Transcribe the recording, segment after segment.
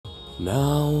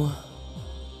Now...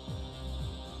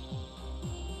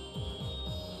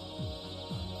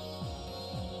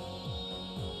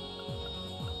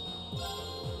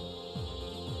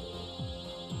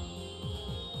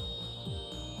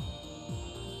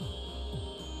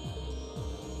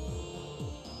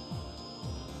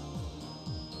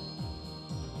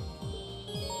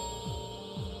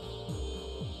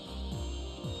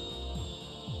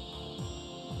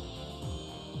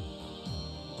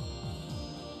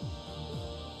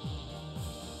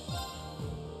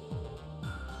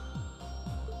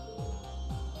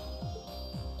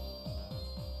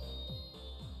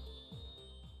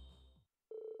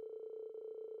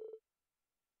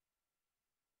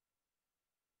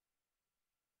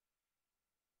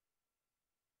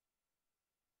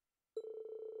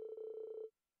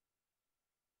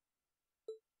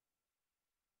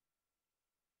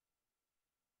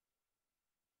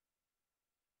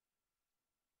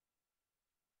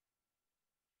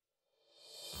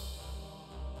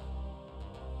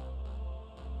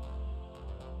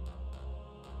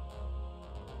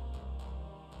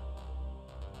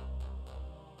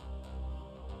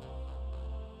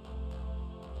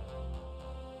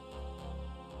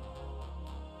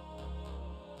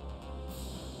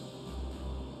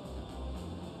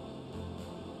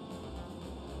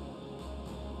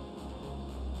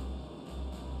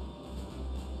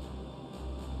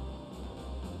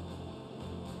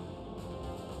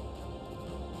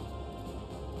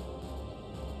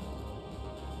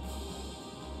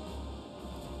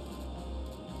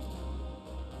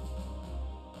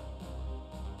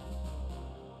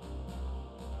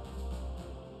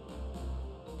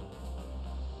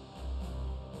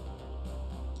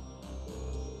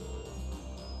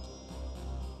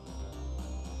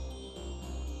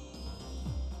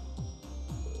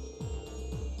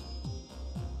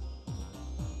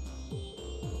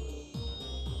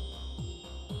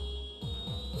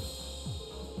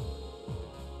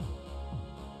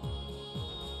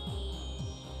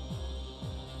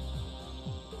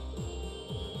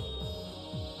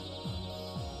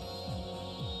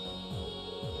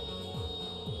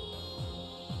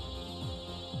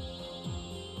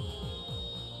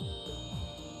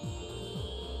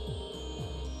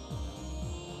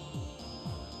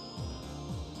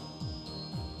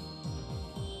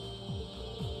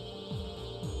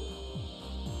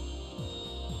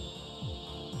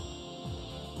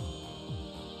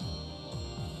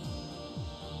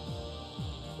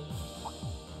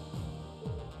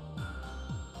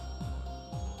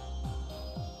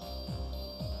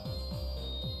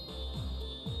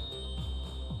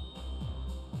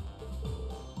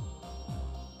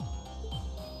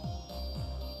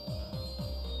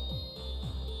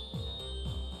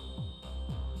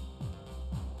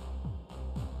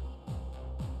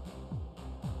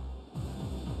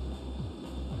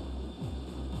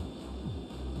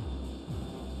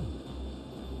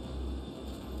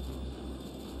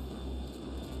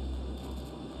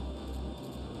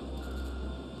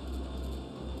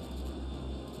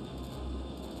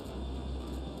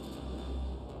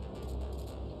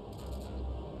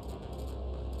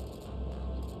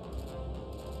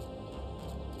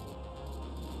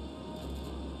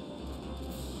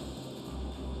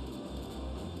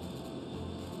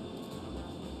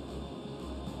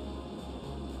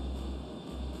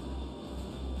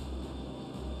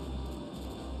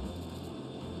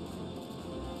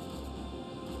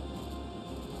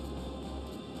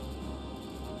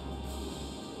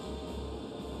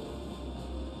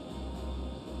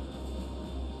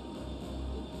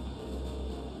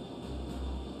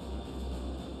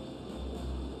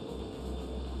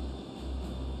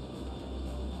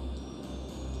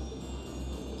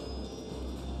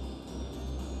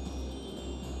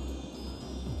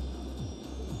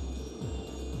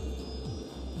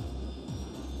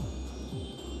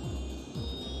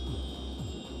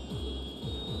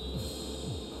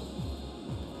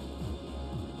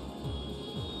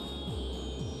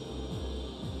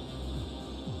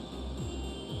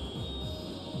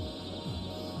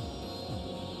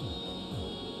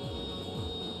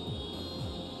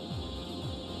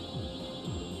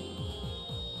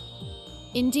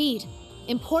 Indeed,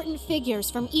 important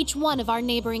figures from each one of our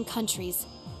neighboring countries.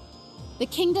 The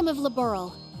Kingdom of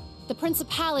Liberl, the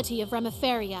Principality of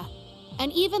Remiferia,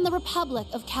 and even the Republic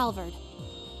of Calvard.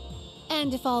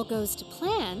 And if all goes to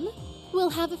plan, we'll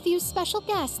have a few special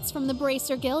guests from the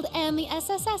Bracer Guild and the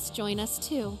SSS join us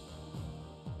too.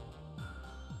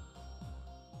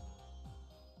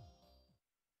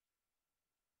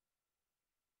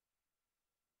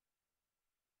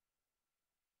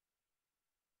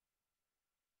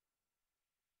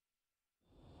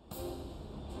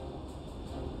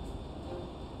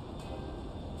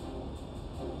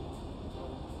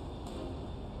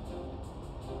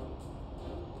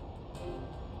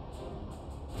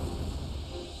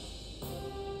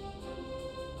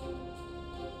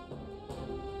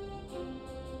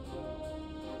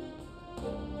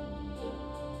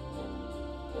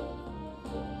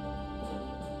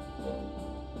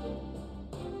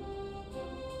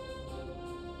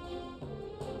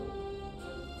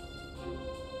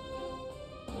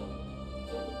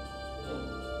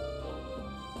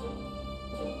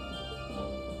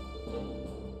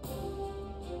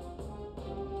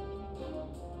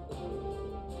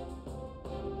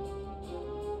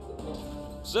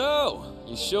 So,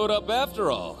 you showed up after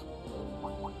all.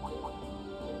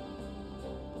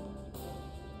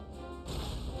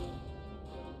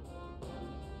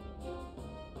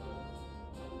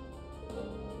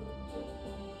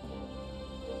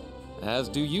 As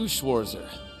do you, Schwarzer.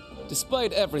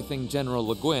 Despite everything General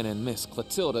Le Guin and Miss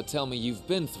Clotilda tell me you've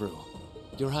been through,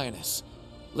 Your Highness,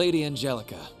 Lady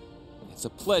Angelica, it's a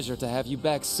pleasure to have you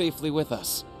back safely with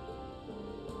us.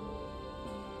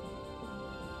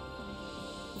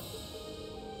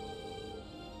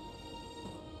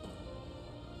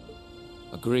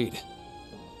 Agreed.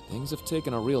 Things have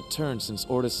taken a real turn since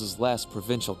Ordis's last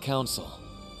provincial council.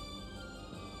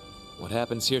 What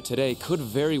happens here today could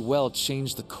very well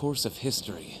change the course of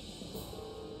history.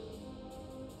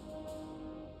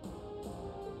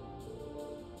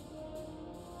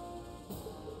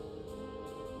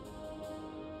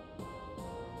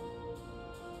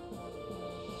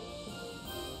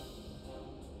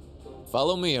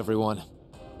 Follow me, everyone.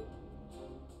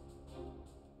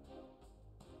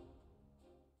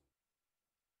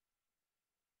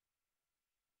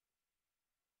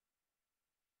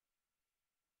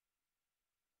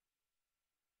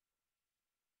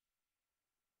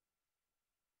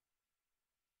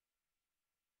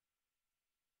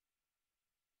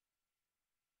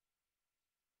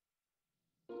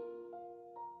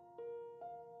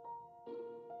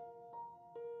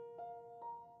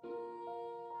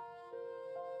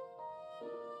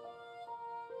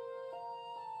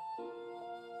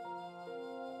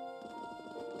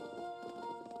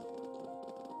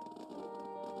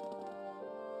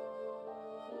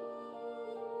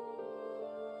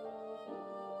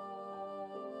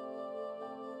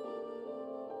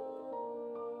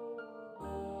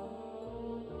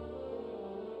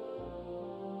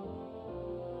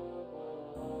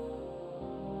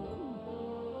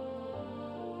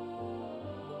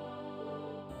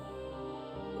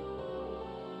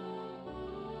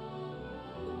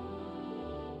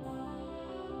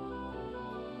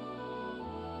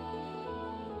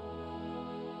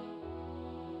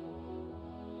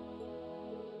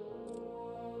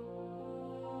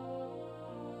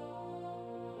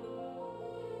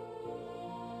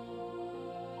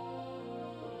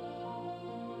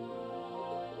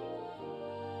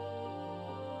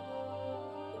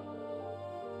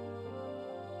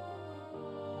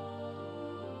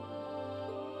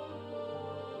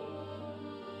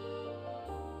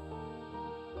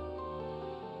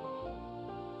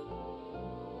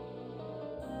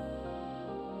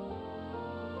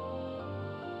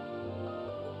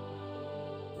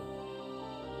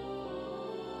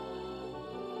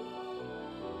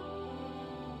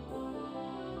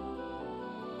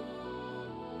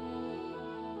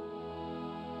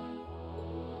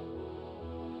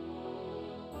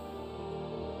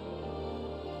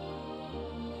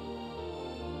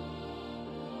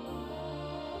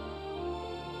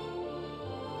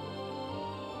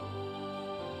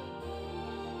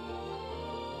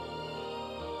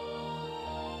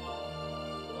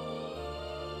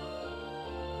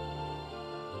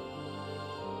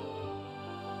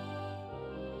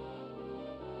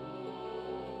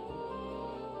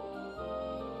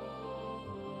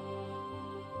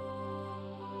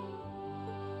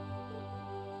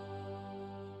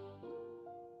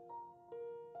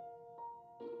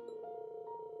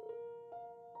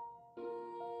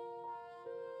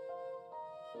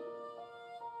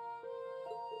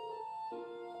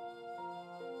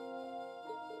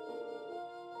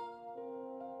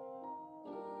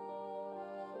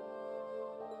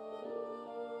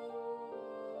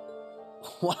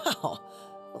 Wow,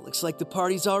 well, looks like the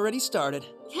party's already started.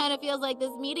 Kinda feels like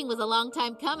this meeting was a long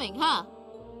time coming, huh?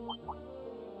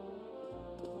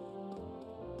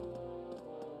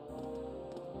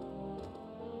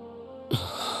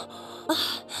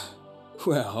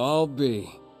 Well, I'll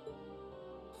be.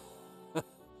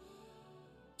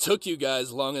 Took you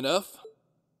guys long enough.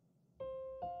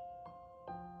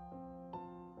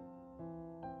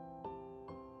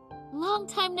 Long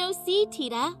time no see,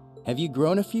 Tita. Have you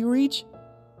grown a few, Reach?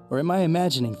 Or am I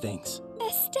imagining things?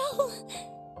 Estelle,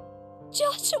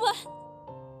 Joshua,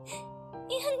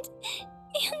 and...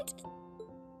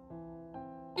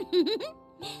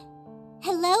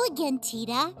 Hello again,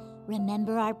 Tita.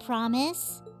 Remember our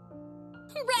promise?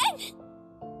 Ren!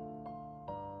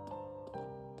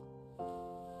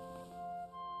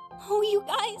 Oh, you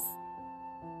guys.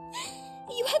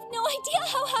 You have no idea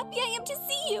how happy I am to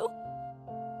see you.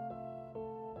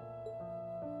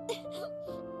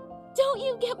 Don't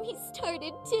you get me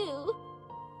started, too.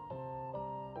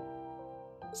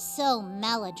 So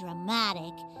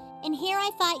melodramatic. And here I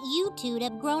thought you two'd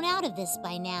have grown out of this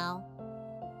by now.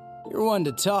 You're one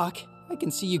to talk. I can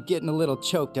see you getting a little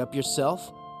choked up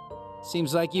yourself.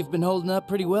 Seems like you've been holding up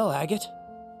pretty well, Agate.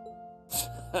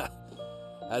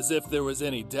 As if there was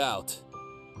any doubt.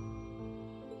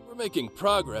 We're making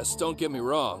progress, don't get me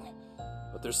wrong,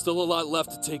 but there's still a lot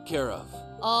left to take care of.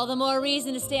 All the more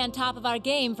reason to stay on top of our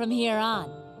game from here on.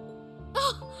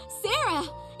 Oh, Sarah,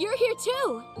 you're here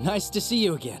too. Nice to see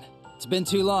you again. It's been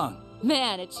too long.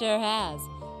 Man, it sure has.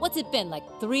 What's it been, like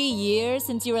 3 years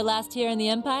since you were last here in the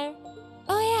Empire?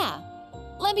 Oh yeah,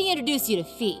 let me introduce you to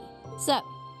Fee. Sup?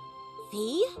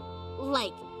 Fee?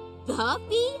 Like, the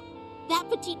Fee? That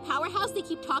petite powerhouse they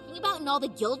keep talking about in all the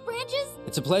guild branches?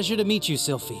 It's a pleasure to meet you,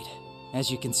 Sylphide.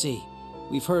 As you can see,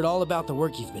 we've heard all about the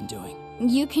work you've been doing.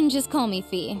 You can just call me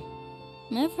Fee.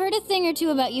 I've heard a thing or two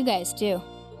about you guys, too.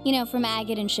 You know, from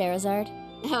Agate and Sherazard.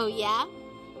 Oh yeah?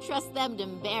 Trust them to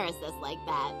embarrass us like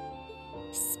that.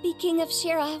 Speaking of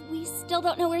Shera, we still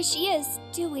don't know where she is,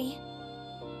 do we?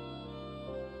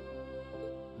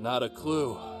 Not a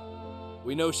clue.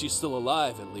 We know she's still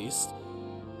alive, at least.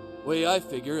 Way I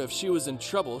figure, if she was in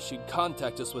trouble, she'd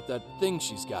contact us with that thing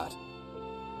she's got.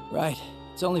 Right.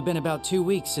 It's only been about 2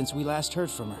 weeks since we last heard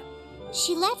from her.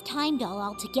 She left Heimdall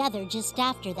altogether just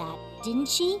after that, didn't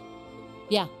she?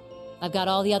 Yeah, I've got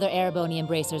all the other Erebony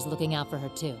embracers looking out for her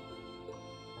too.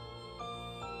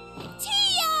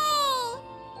 Tio!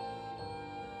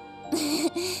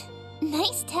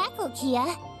 Nice tackle,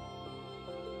 Kia.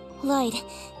 Lloyd,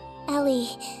 Ellie,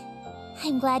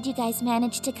 I'm glad you guys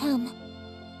managed to come.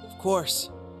 Of course.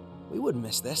 We wouldn't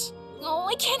miss this. Oh,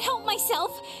 I can't help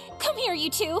myself. Come here, you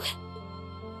two.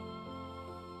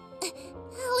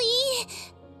 Ellie,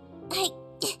 I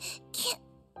can't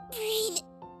breathe.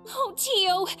 Oh,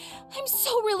 Tio, I'm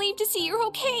so relieved to see you're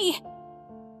okay.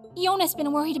 Yona's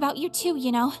been worried about you too,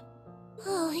 you know.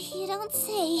 Oh, you don't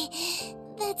say.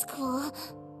 That's cool.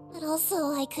 But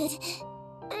also, I could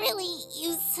really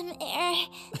use some air.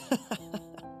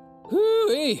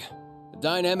 Hoo-wee! The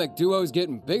dynamic duo's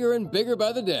getting bigger and bigger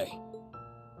by the day.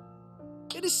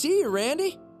 Good to see you,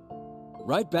 Randy.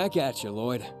 Right back at you,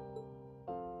 Lloyd.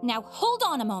 Now, hold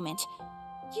on a moment.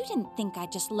 You didn't think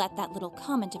I'd just let that little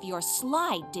comment of yours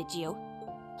slide, did you?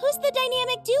 Who's the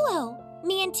dynamic duo?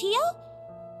 Me and Tio?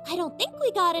 I don't think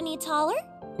we got any taller.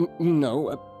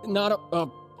 No, not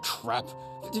crap.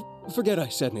 Forget I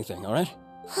said anything, all right?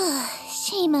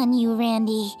 Shame on you,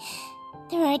 Randy.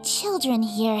 There are children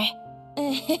here.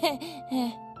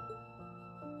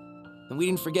 And we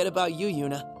didn't forget about you,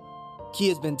 Yuna.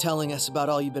 Kia's been telling us about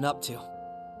all you've been up to.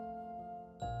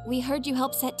 We heard you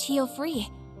helped set Tio free.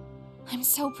 I'm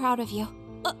so proud of you.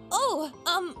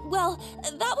 Well,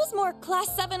 that was more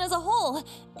Class 7 as a whole.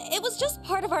 It was just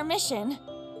part of our mission.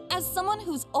 As someone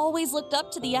who's always looked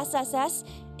up to the SSS,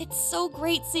 it's so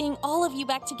great seeing all of you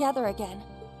back together again.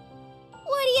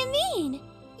 What do you mean?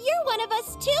 You're one of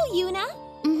us too, Yuna.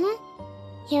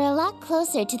 Mm-hmm. You're a lot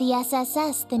closer to the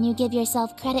SSS than you give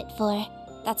yourself credit for.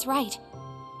 That's right.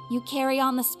 You carry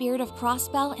on the spirit of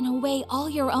Crossbell in a way all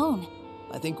your own.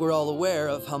 I think we're all aware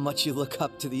of how much you look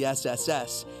up to the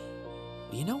SSS.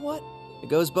 But you know what? It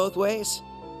goes both ways.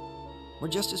 We're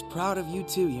just as proud of you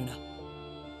too, Yuna.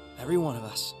 Every one of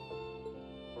us.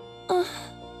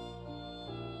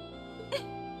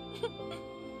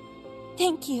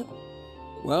 Thank you.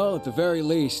 Well, at the very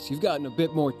least, you've gotten a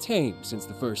bit more tame since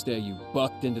the first day you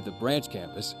bucked into the branch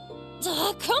campus.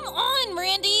 Come on,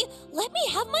 Randy! Let me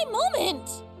have my moment!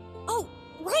 Oh,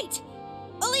 right!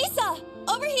 Elisa,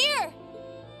 over here!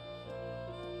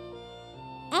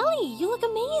 Ellie, you look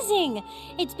amazing!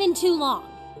 It's been too long.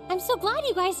 I'm so glad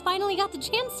you guys finally got the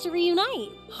chance to reunite.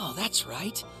 Oh, that's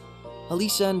right.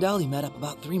 Elisa and Ellie met up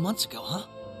about 3 months ago, huh?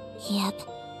 Yep.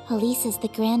 Elisa's the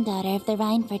granddaughter of the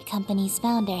Reinford Company's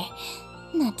founder.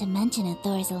 Not to mention a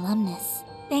Thor's alumnus.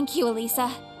 Thank you, Elisa.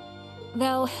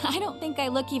 Though, I don't think I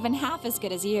look even half as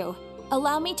good as you.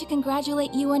 Allow me to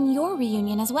congratulate you on your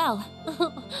reunion as well.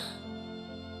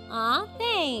 Aw,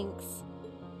 thanks.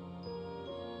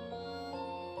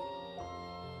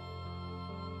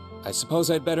 I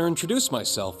suppose I'd better introduce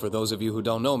myself for those of you who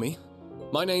don't know me.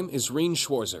 My name is Reen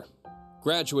Schwarzer,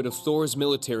 graduate of Thor's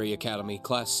Military Academy,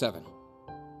 Class 7.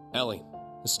 Ellie,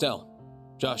 Estelle,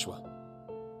 Joshua,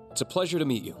 it's a pleasure to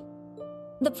meet you.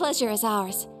 The pleasure is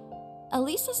ours.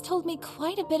 Elisa's told me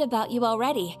quite a bit about you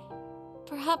already.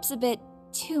 Perhaps a bit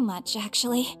too much,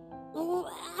 actually. Oh,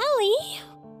 Ellie!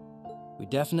 We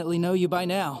definitely know you by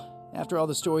now, after all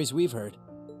the stories we've heard.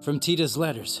 From Tita's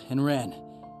letters and Ren,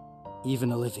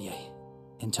 even Olivier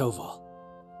and Toval.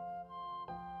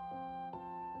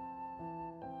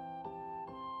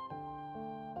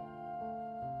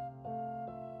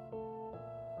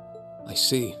 I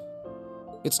see.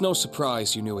 It's no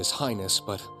surprise you knew His Highness,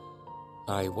 but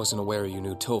I wasn't aware you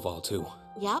knew Toval, too.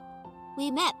 Yup.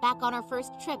 We met back on our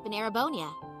first trip in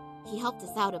Erebonia. He helped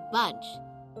us out a bunch.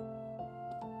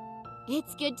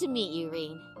 It's good to meet you,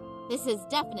 Rean. This has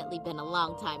definitely been a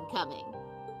long time coming.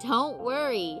 Don't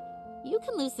worry. You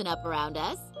can loosen up around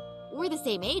us. We're the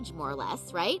same age, more or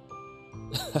less, right?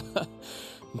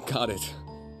 Got it.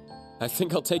 I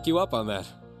think I'll take you up on that.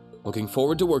 Looking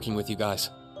forward to working with you guys.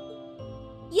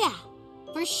 Yeah,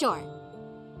 for sure.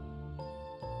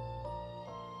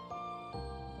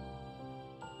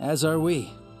 As are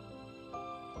we.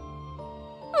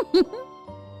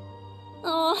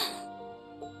 Oh.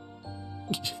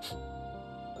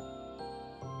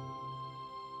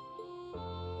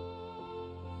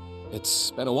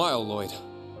 It's been a while, Lloyd.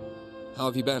 How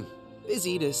have you been?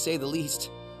 Busy, to say the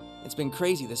least. It's been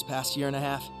crazy this past year and a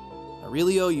half. I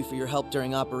really owe you for your help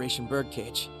during Operation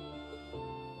Birdcage.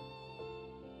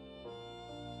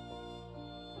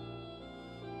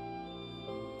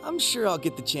 I'm sure I'll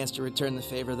get the chance to return the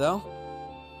favor, though.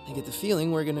 I get the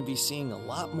feeling we're gonna be seeing a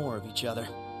lot more of each other.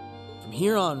 From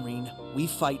here on, Rean, we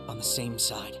fight on the same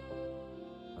side.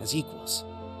 As equals.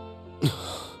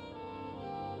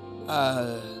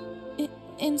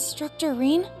 Instructor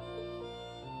Rean?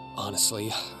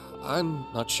 Honestly, I'm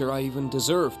not sure I even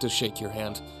deserve to shake your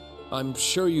hand. I'm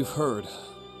sure you've heard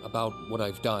about what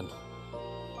I've done.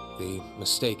 The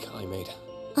mistake I made.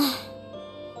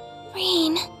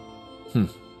 Rean.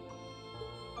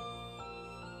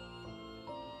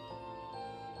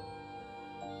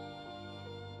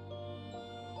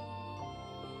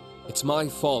 It's my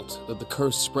fault that the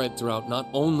curse spread throughout not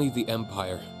only the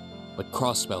Empire, but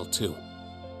Crossbell too.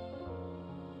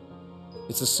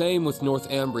 It's the same with North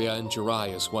Ambria and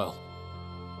Jirai as well.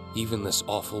 Even this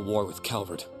awful war with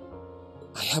Calvard.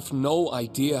 I have no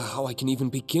idea how I can even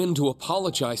begin to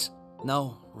apologize.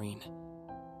 No, Rean.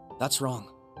 That's wrong.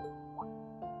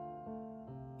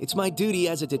 It's my duty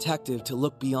as a detective to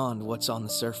look beyond what's on the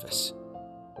surface.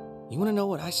 You want to know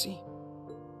what I see?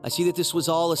 I see that this was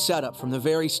all a setup from the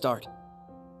very start.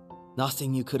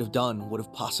 Nothing you could have done would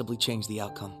have possibly changed the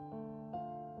outcome.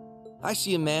 I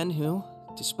see a man who,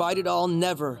 despite it all,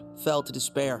 never fell to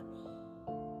despair.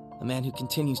 A man who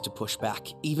continues to push back,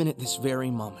 even at this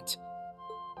very moment.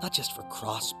 Not just for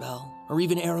Crossbell, or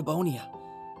even Erebonia,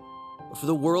 but for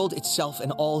the world itself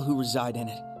and all who reside in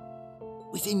it.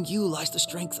 Within you lies the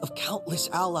strength of countless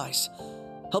allies,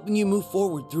 helping you move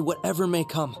forward through whatever may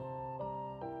come.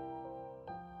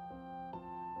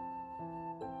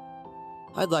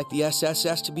 I'd like the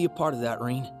SSS to be a part of that,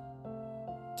 Rean.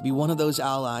 To be one of those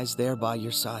allies there by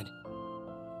your side.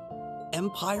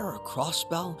 Empire or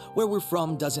Crossbell, where we're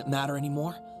from doesn't matter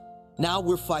anymore. Now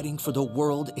we're fighting for the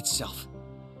world itself.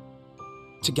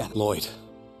 Together. Lloyd.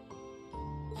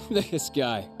 This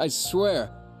guy, I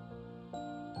swear.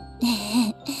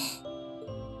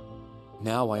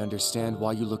 Now I understand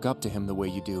why you look up to him the way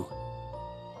you do.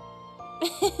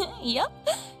 Yep.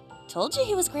 Told you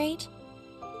he was great.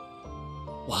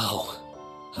 Wow.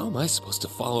 How am I supposed to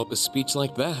follow up a speech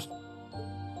like that?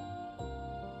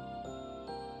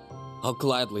 I'll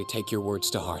gladly take your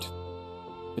words to heart.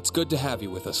 It's good to have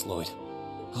you with us, Lloyd.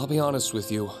 I'll be honest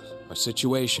with you, our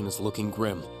situation is looking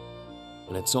grim,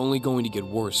 and it's only going to get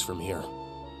worse from here.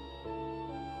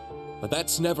 But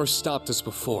that's never stopped us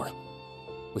before.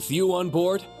 With you on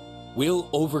board, we'll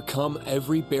overcome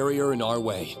every barrier in our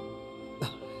way.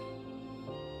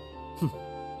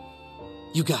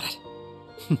 You got it.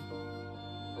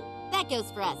 That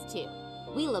goes for us, too.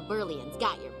 We Laburlians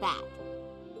got your back.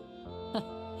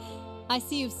 I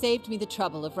see you've saved me the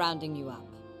trouble of rounding you up.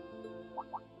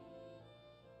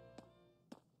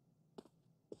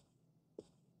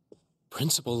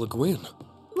 Principal Le Guin.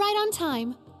 Right on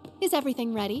time. Is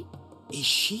everything ready? Is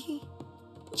she?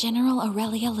 General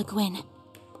Aurelia Le Guin,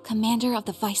 commander of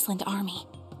the Viceland Army.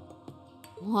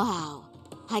 Wow.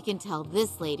 I can tell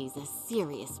this lady's a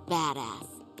serious badass.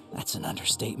 That's an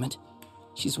understatement.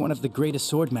 She's one of the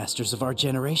greatest swordmasters of our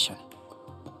generation.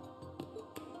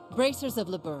 Bracers of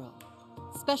Liberl,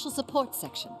 Special Support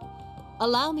Section.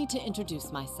 Allow me to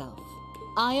introduce myself.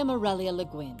 I am Aurelia Le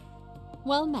Guin.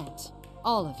 Well met,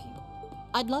 all of you.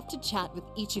 I'd love to chat with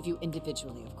each of you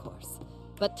individually, of course,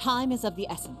 but time is of the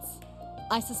essence.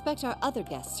 I suspect our other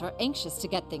guests are anxious to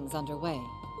get things underway.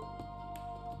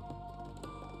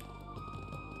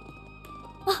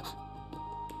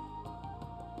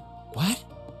 What?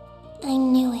 I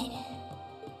knew it.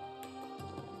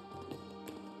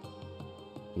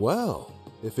 Well,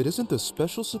 if it isn't the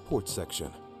Special Support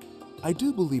Section, I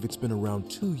do believe it's been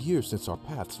around 2 years since our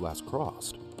paths last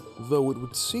crossed, though it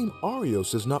would seem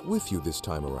Arios is not with you this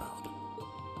time around.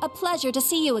 A pleasure to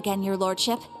see you again, Your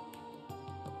Lordship.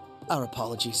 Our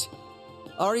apologies.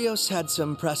 Arios had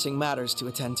some pressing matters to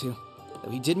attend to, though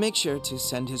he did make sure to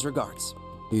send his regards.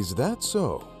 Is that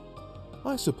so?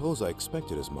 I suppose I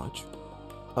expected as much.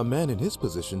 A man in his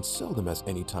position seldom has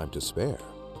any time to spare.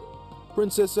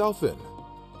 Princess Elphin,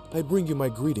 I bring you my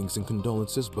greetings and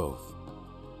condolences both.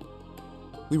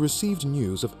 We received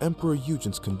news of Emperor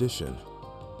Eugen's condition,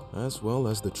 as well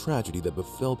as the tragedy that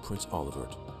befell Prince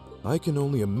Olivert. I can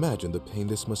only imagine the pain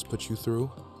this must put you through.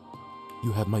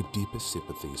 You have my deepest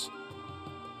sympathies.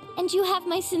 And you have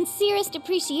my sincerest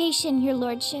appreciation, your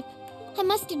lordship. I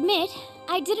must admit,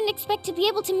 I didn't expect to be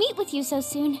able to meet with you so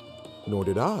soon. Nor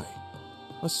did I.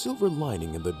 A silver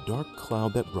lining in the dark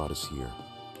cloud that brought us here.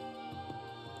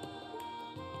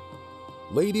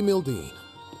 Lady Mildine,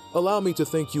 allow me to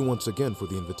thank you once again for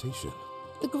the invitation.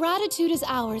 The gratitude is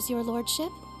ours, your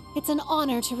lordship. It's an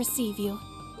honor to receive you.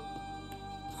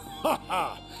 Ha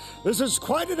ha! This is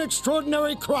quite an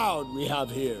extraordinary crowd we have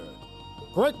here.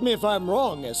 Correct me if I'm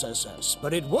wrong, SSS,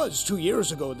 but it was 2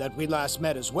 years ago that we last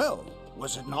met as well,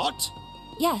 was it not?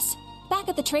 Yes, back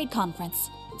at the trade conference.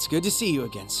 It's good to see you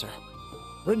again, sir.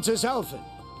 Princess Elphin,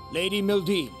 Lady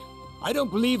Mildine, I don't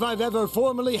believe I've ever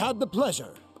formally had the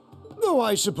pleasure. Though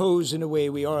I suppose in a way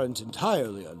we aren't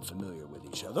entirely unfamiliar with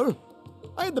each other.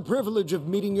 I had the privilege of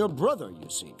meeting your brother, you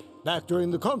see, back during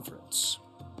the conference.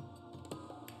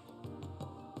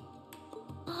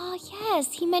 Ah,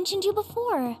 yes, he mentioned you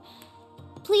before.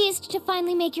 Pleased to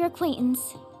finally make your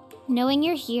acquaintance. Knowing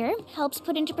you're here helps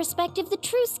put into perspective the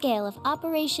true scale of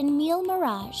Operation Meal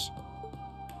Mirage.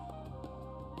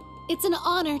 It's an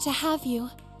honor to have you.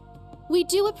 We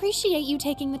do appreciate you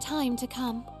taking the time to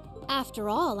come. After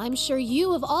all, I'm sure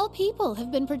you, of all people,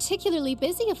 have been particularly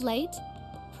busy of late,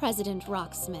 President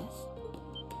Rocksmith.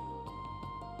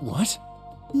 What?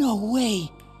 No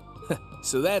way!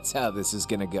 So that's how this is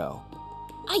gonna go.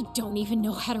 I don't even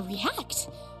know how to react.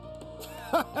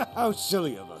 How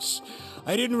silly of us.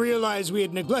 I didn't realize we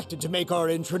had neglected to make our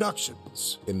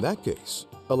introductions. In that case,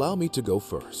 allow me to go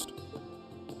first.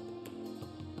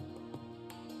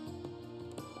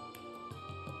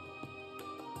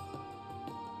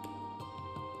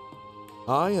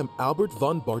 I am Albert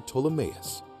von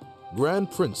Bartolomeus, Grand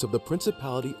Prince of the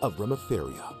Principality of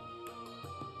Remiferia.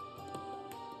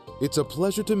 It's a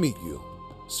pleasure to meet you,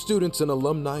 students and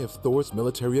alumni of Thor's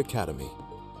Military Academy.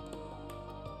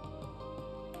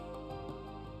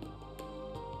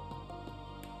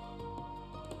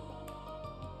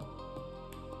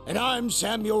 And I'm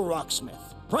Samuel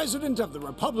Rocksmith, President of the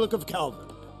Republic of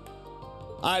Calvard.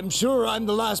 I'm sure I'm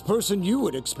the last person you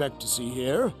would expect to see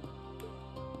here.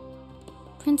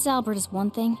 Prince Albert is one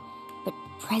thing, but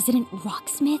President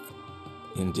Rocksmith?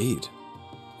 Indeed.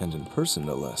 And in person,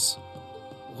 no less.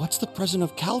 What's the President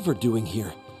of Calvard doing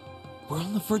here? We're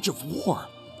on the verge of war.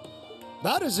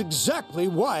 That is exactly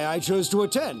why I chose to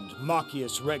attend,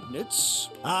 Machius Regnitz.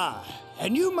 Ah,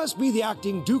 and you must be the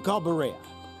acting Duke Alberea.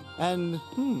 And,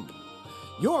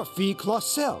 you're Fee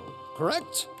Clausel,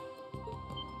 correct?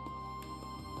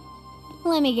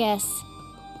 Let me guess.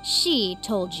 She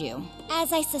told you.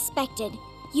 As I suspected,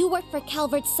 you work for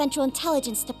Calvard's Central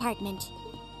Intelligence Department.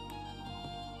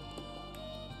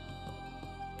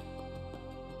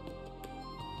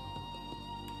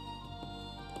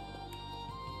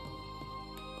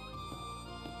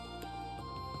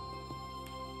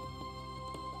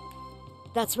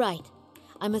 That's right.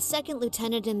 I'm a second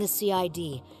lieutenant in the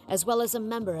CID, as well as a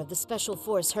member of the Special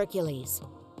Force Hercules.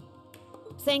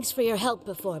 Thanks for your help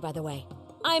before, by the way.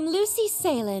 I'm Lucy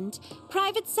Sayland,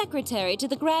 Private Secretary to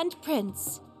the Grand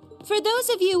Prince. For those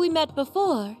of you we met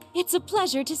before, it's a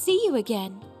pleasure to see you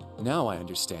again. Now I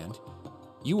understand.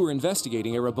 You were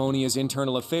investigating Erebonia's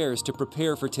internal affairs to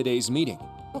prepare for today's meeting.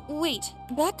 Wait,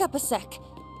 back up a sec.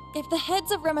 If the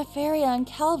heads of Remiferia and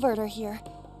Calvard are here,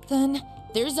 then...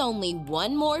 There's only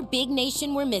one more big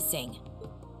nation we're missing.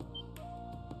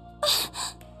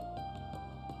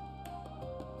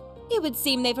 It would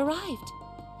seem they've arrived.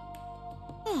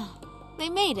 They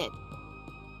made it.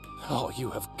 Oh, you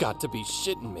have got to be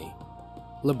shitting me.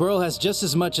 Liberl has just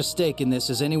as much a stake in this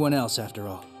as anyone else, after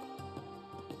all.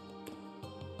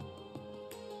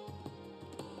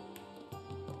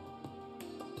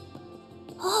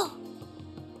 Oh!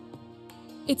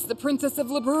 It's the Princess of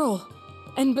Liberl.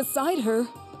 And beside her...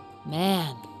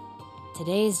 Man,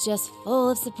 today's just full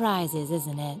of surprises,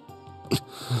 isn't it?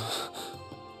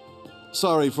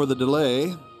 Sorry for the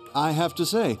delay. I have to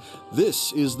say,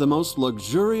 this is the most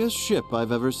luxurious ship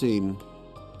I've ever seen.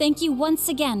 Thank you once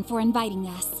again for inviting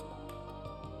us.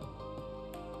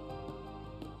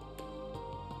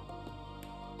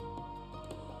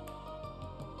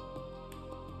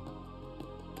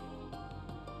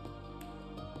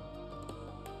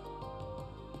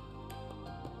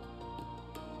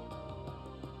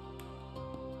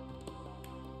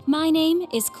 My name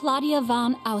is Claudia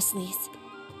von Auslies.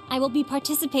 I will be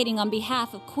participating on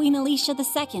behalf of Queen Alicia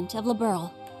II of Liberl.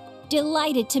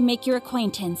 Delighted to make your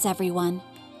acquaintance, everyone.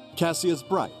 Cassius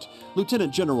Bright,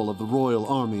 Lieutenant General of the Royal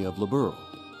Army of Liberl.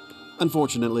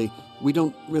 Unfortunately, we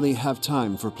don't really have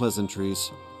time for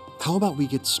pleasantries. How about we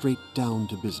get straight down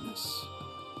to business?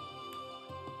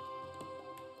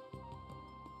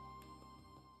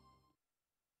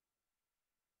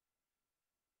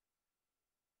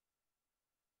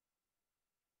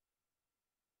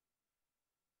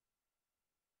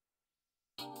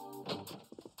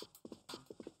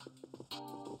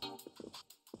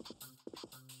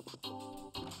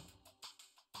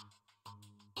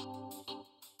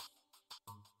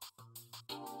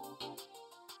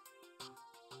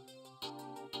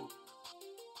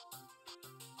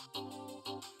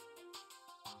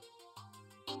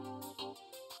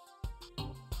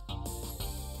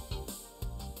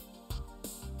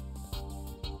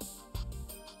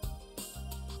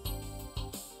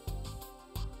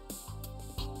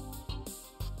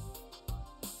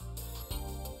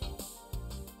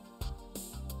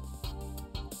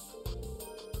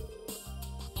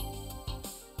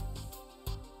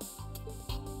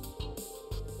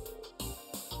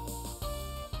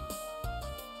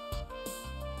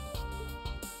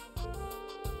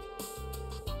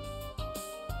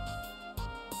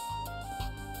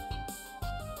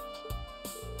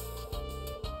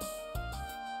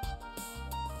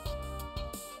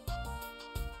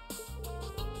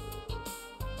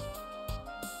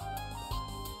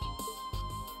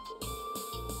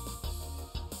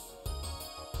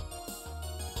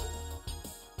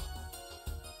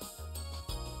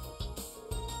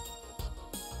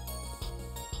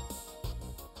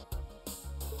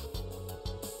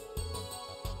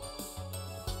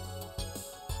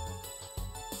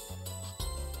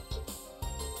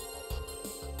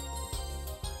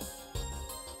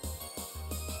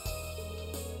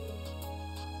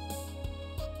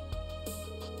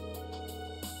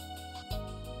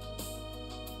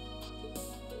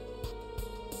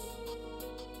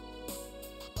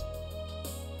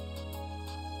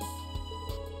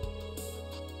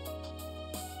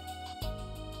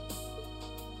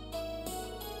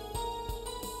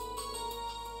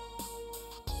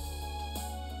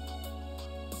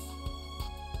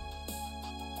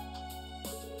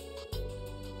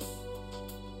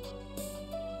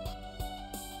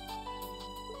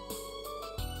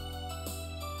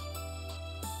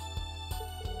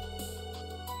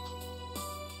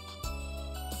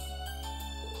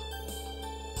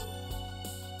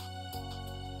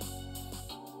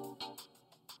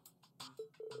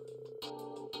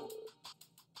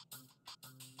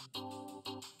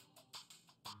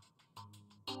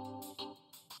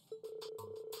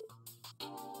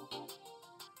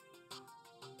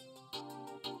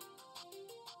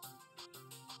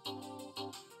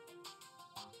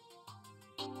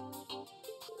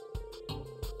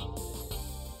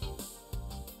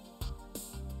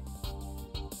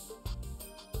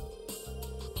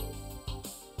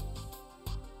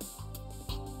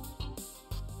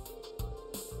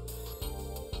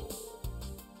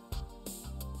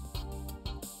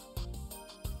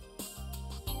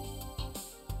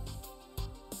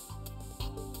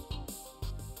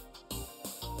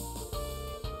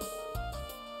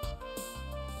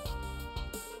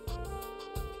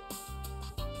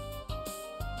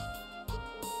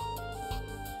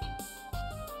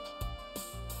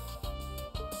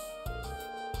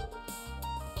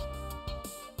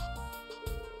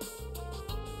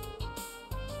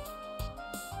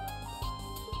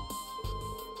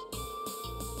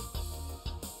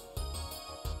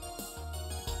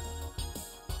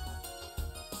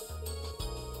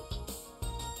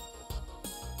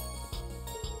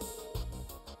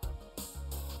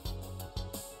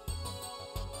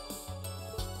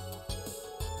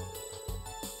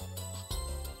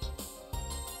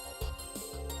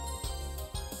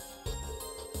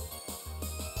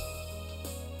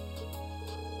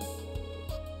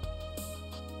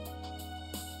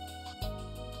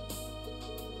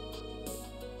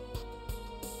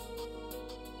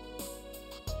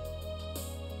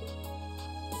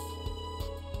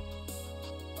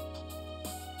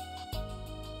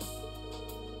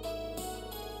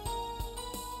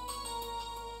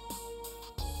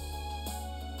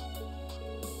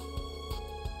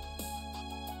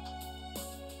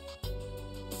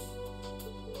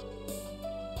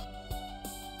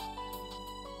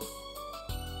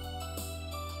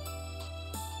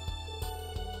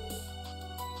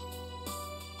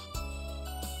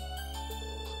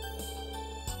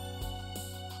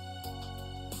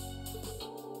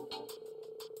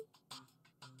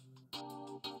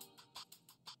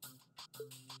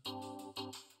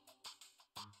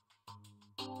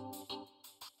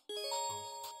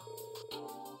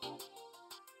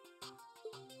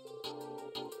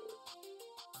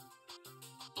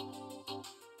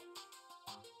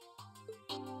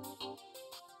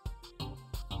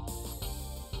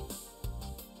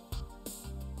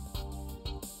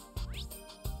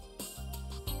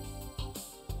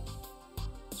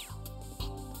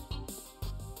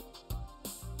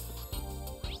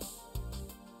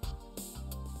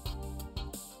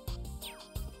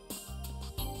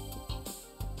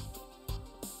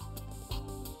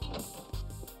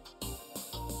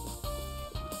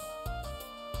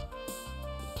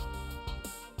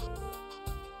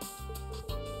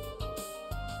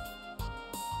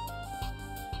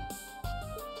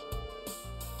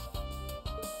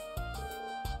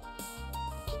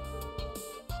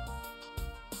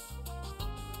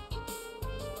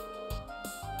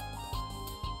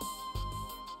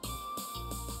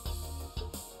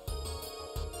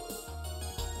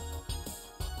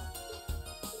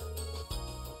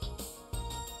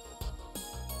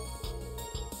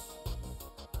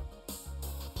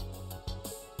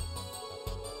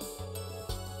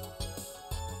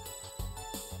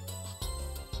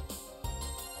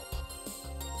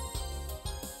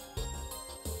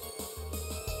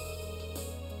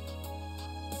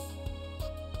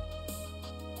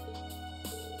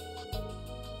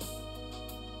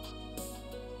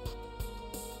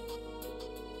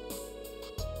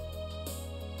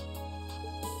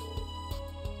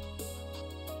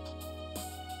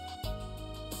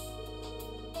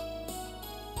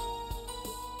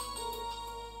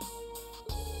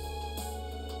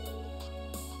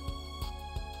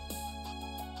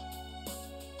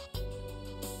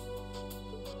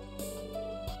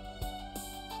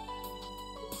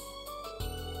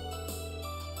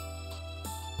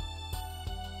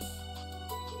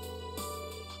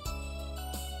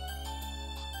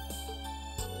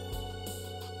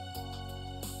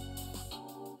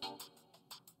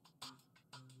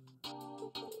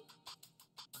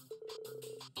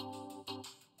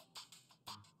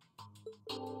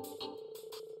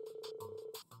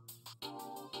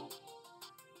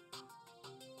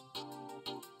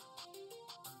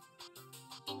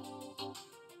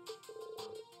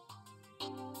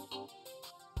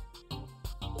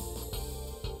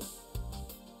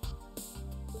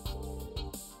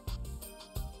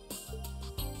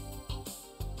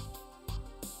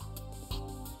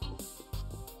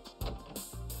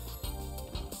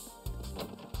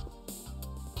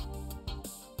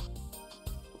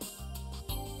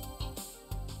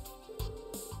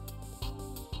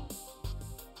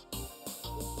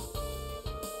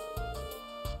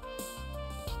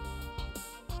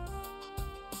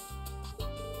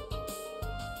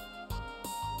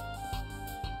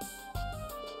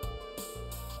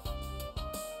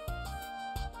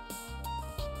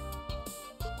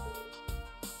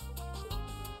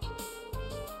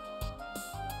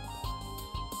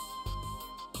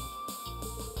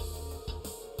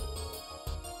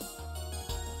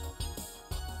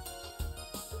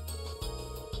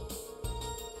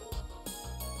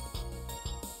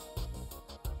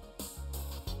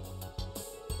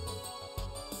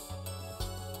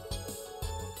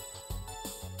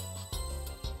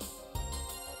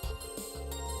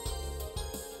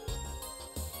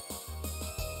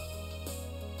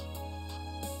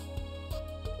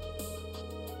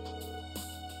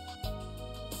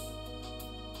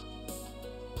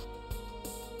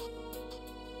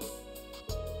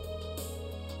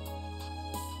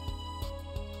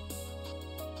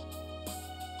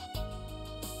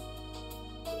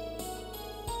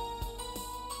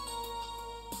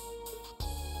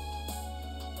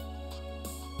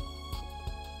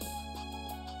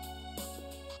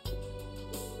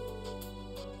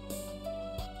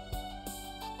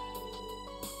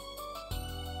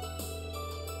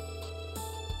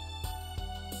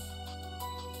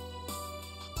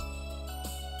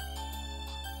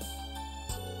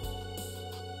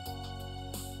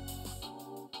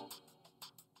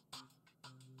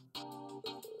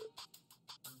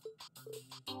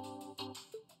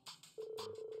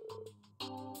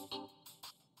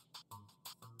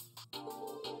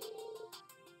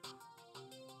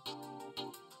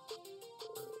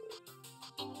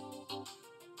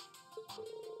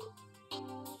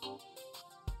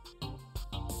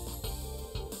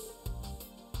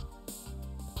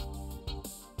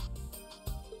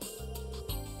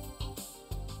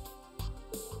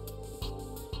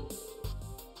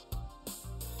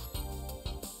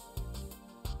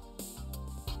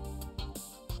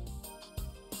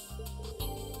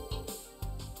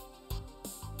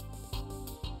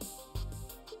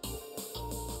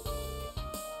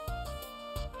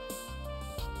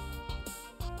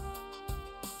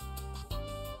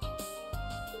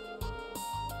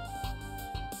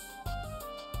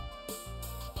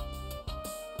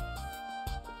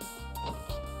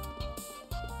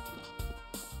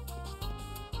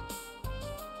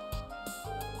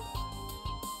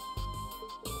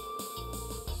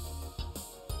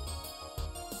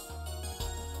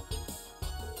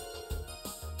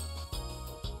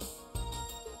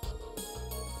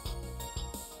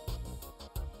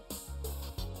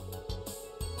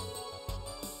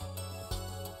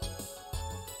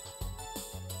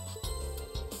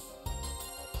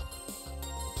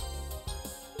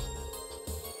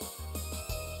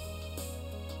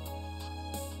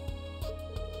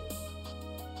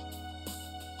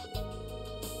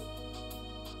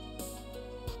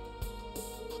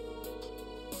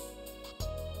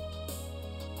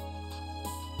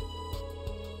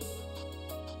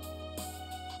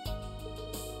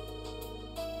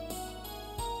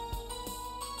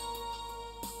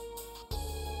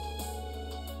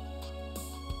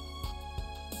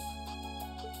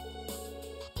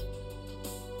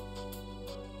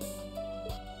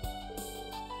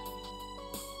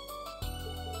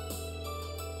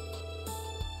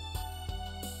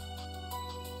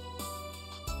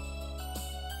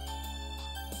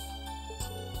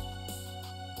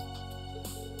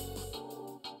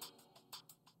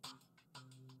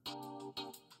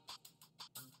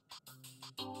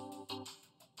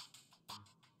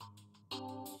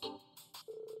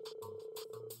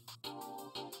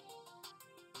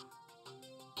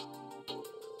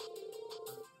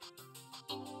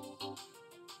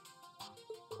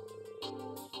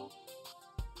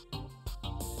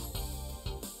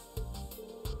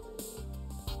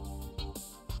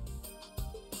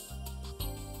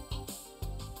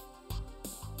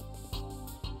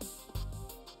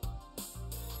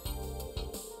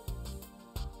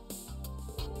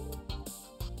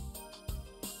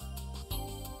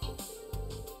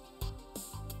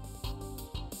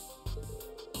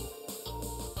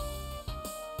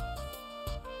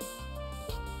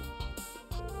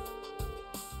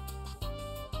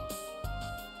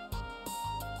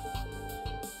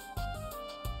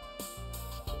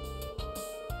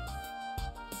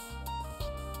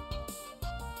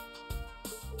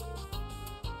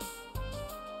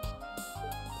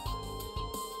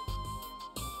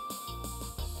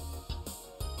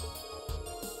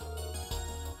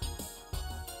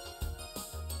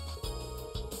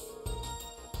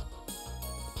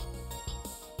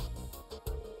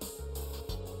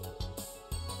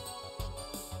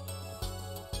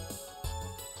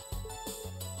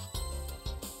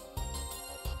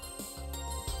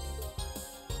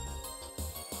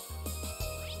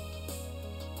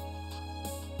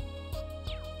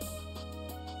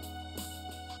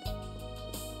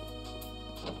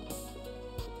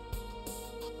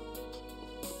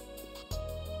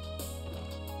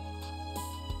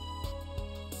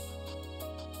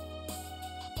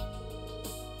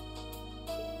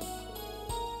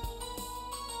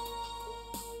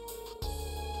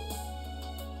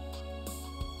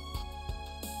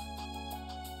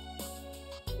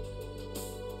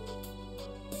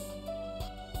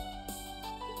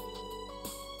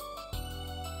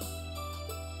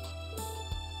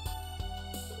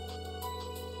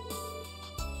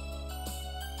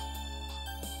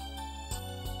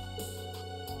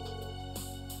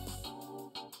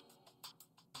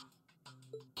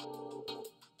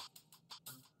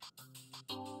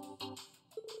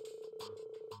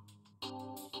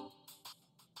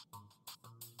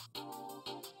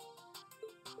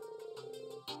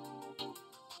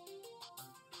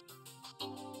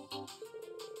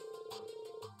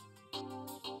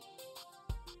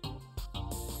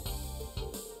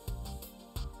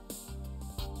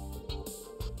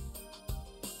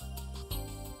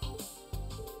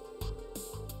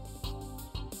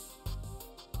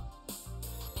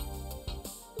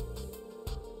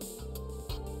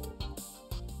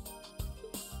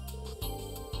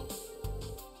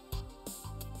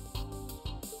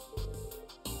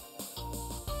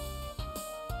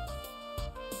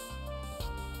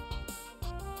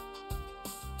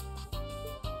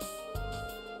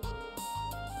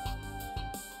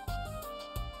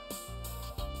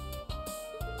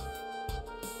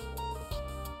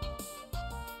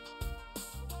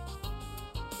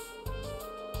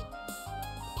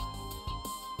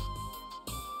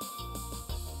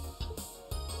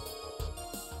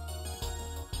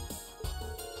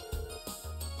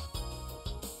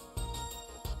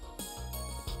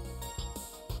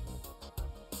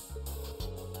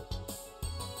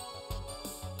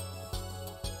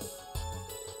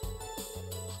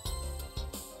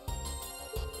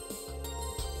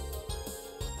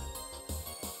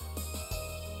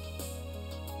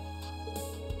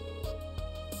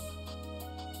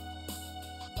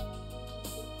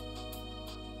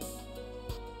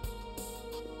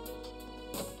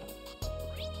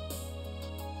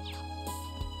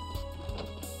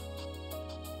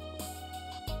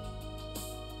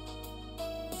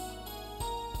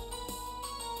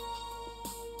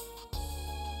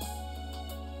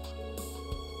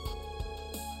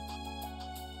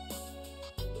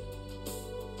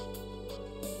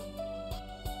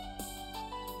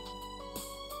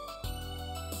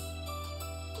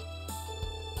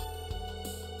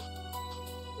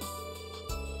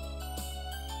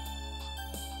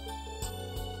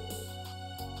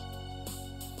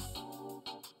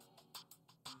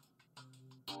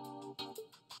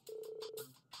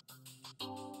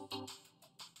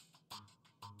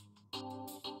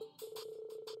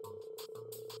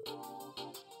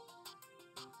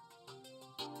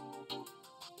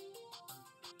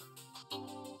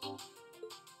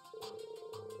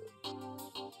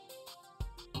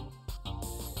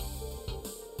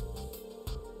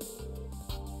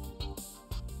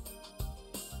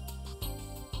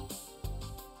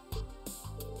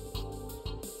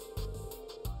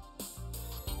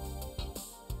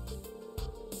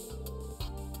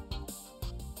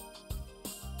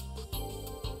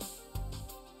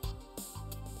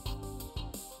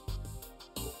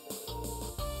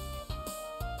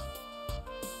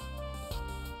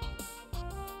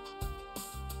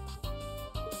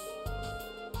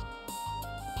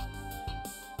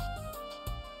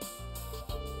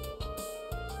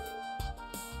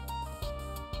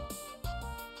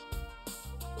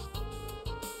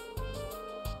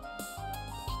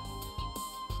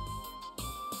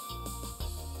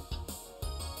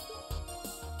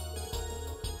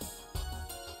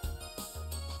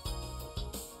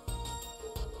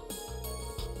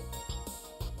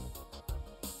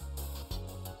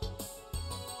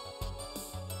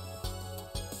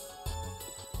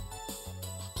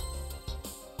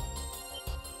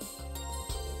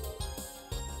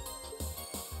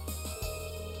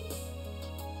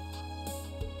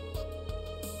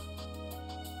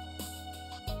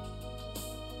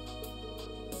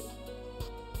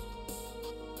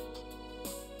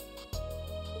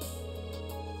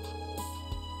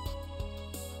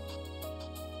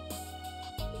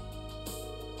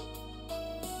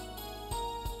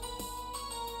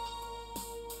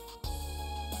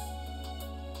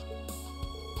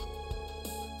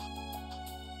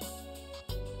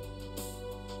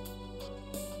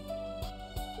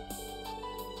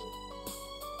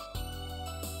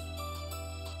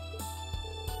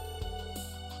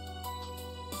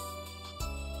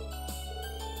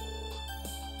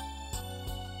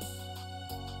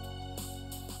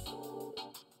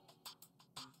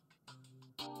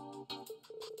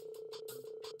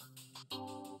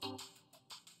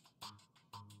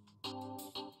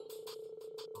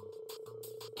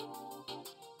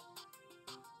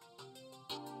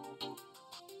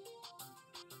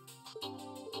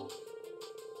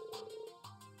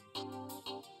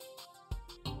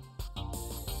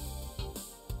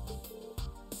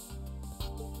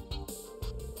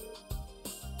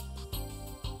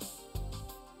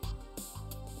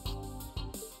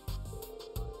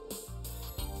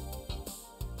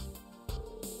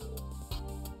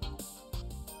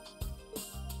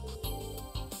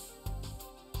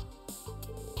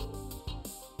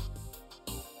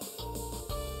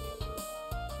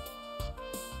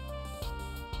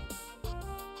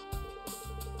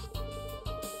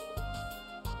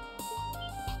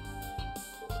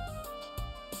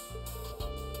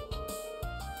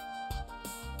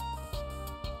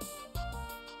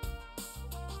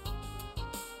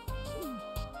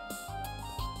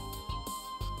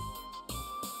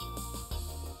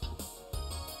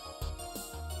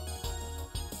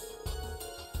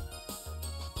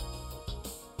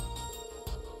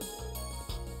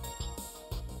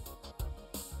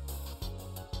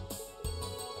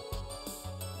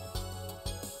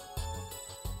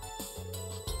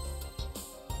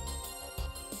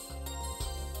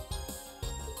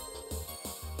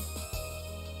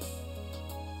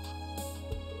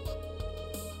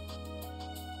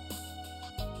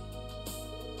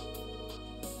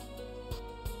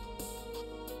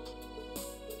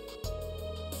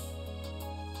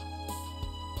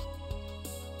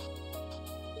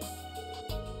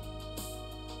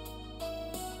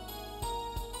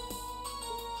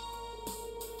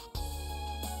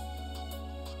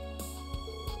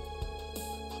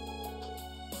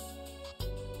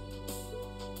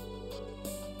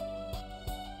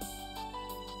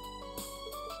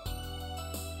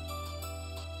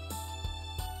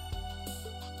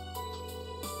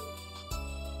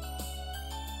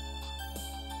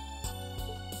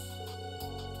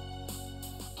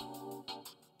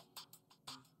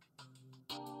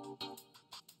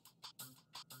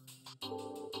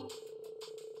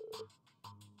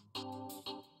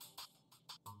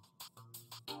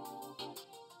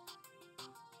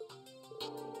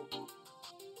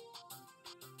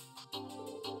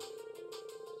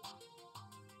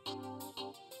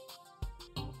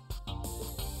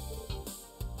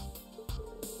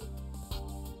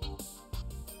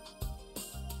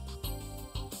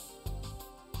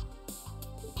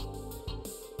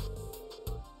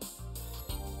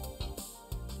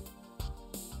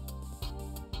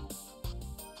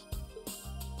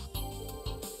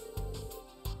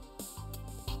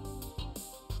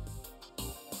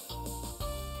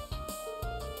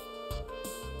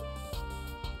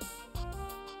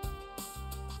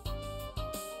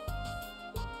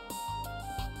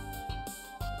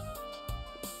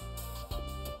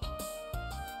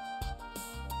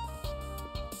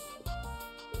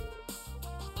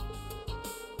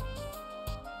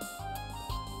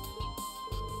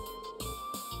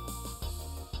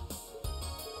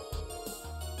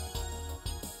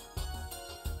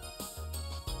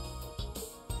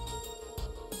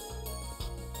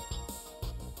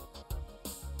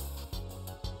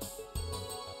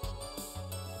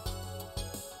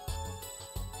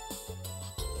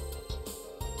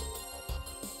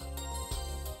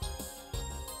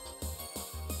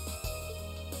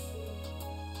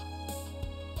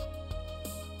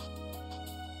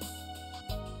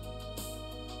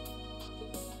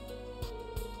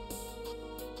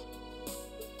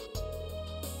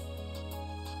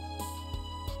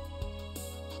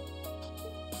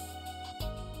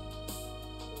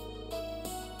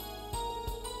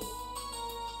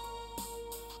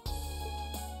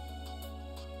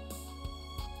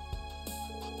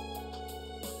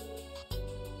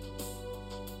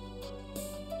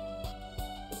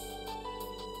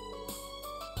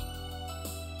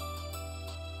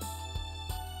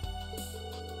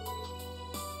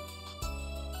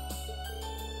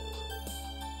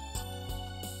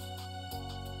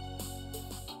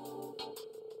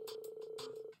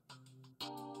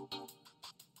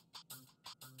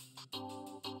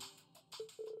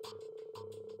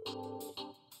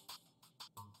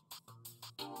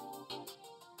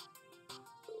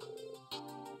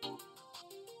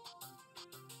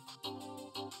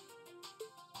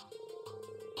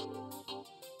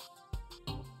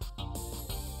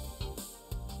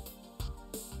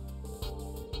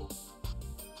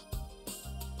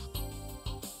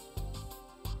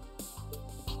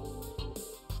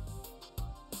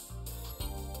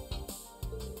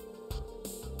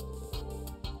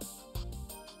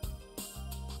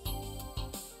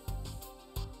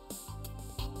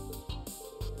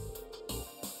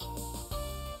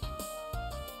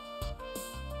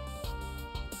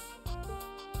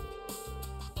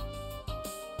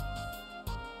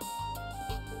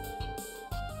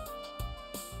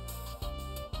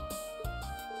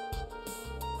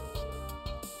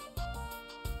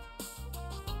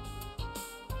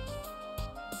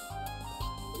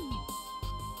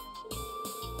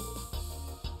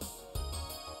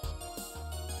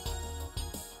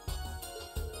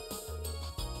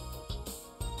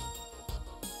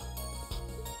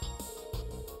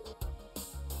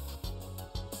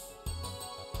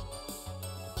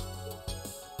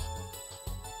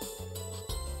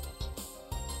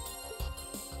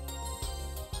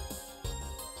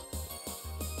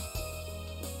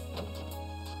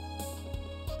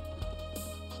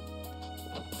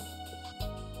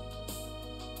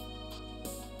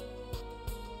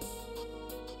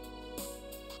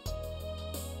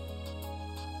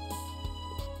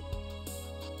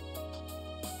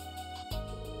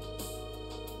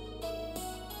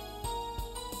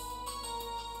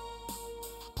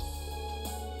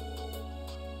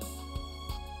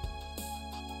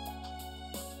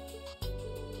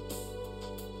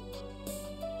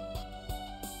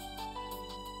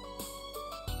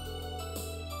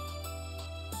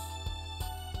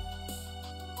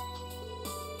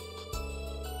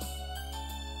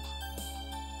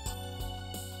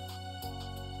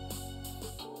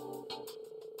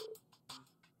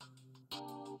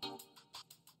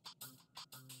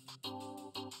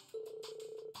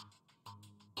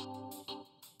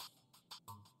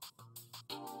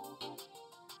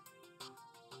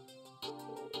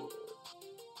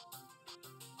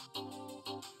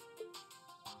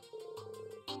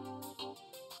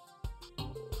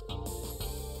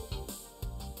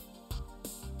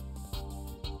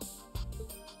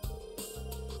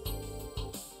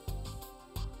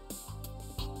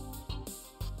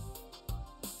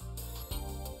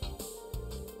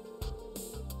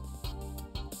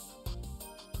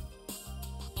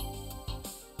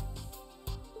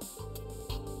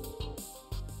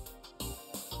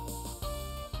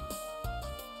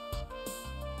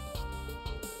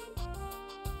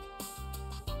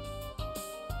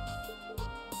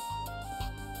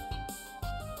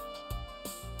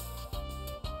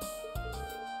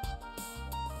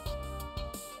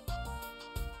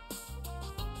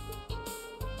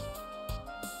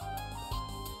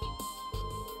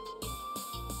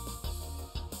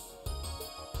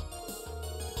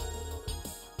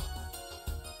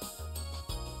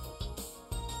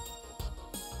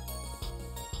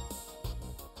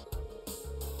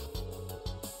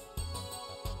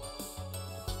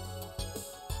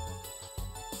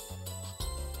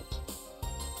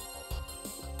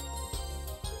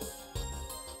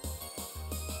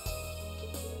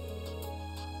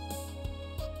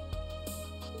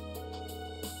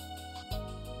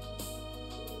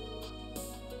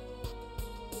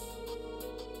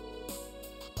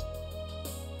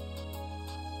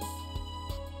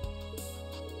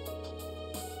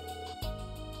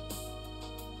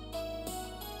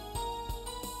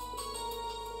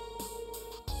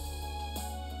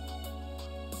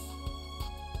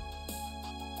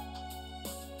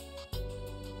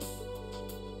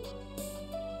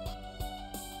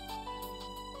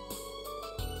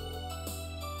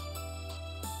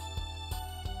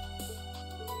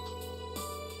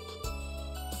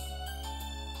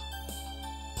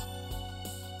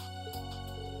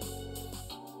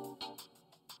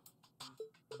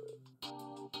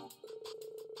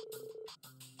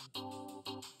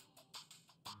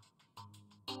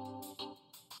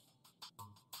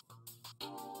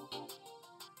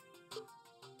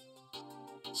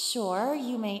 Sure,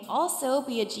 you may also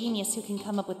be a genius who can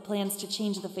come up with plans to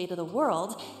change the fate of the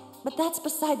world, but that's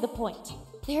beside the point.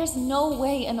 There's no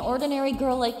way an ordinary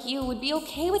girl like you would be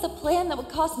okay with a plan that would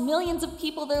cost millions of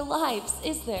people their lives,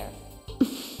 is there?